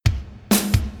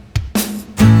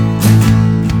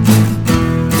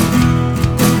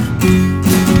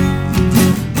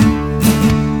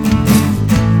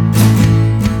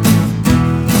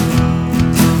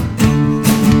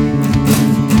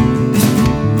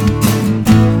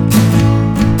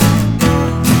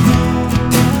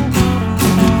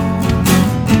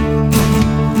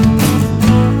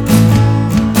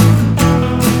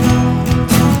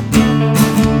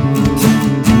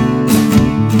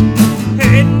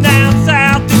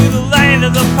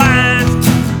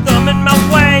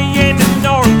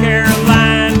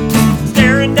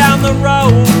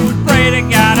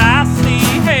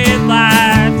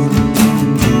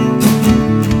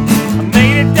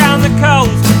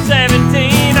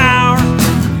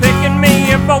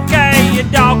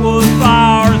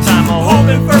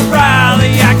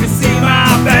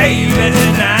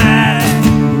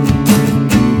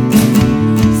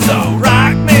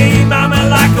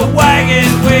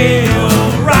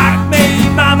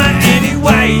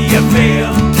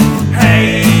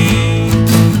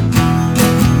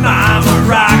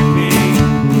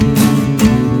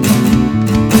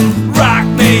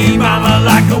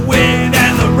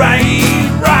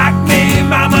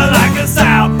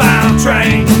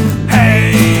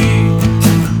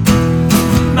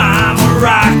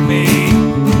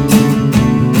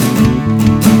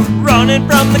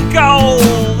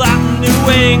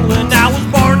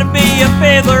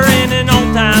fiddler in an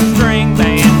old-time string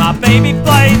band. My baby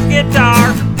plays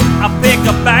guitar, I pick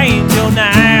a banjo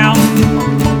now.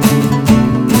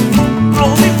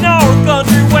 Oh, these North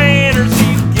Country winters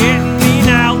keep getting me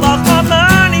now. Lost my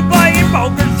money playing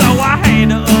poker, so I had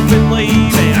to up and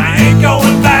leave. And I ain't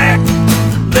going back,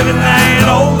 living that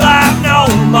old life no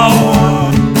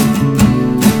more.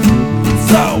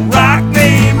 So rock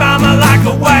me, mama, like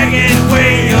a wagon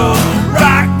wheel.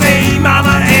 Rock me,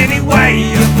 mama, any way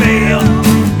you feel.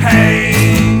 Hey,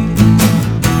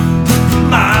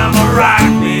 mama, rock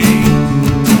me.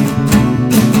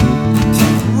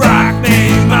 Rock me,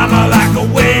 mama, like a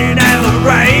wind and the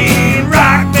rain.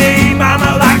 Rock me,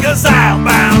 mama, like a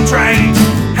southbound train.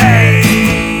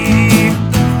 Hey,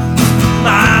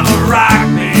 mama, rock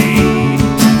me.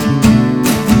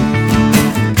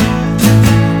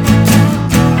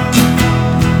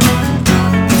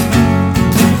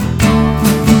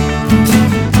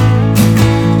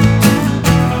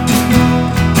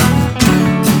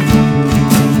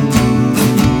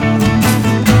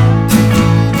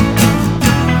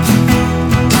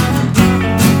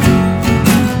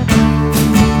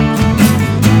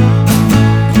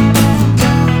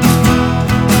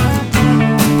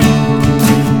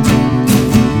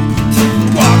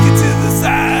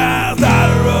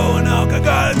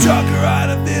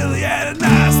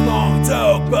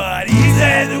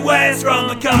 From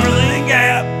the Cumberland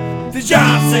Gap to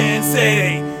Johnson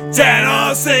City,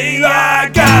 Tennessee. I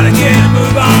gotta get a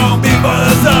move on before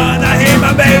the sun. I hear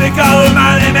my baby calling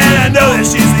my name, and I know that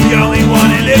she's the only one.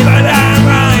 And if I die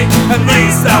right, at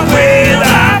least I will.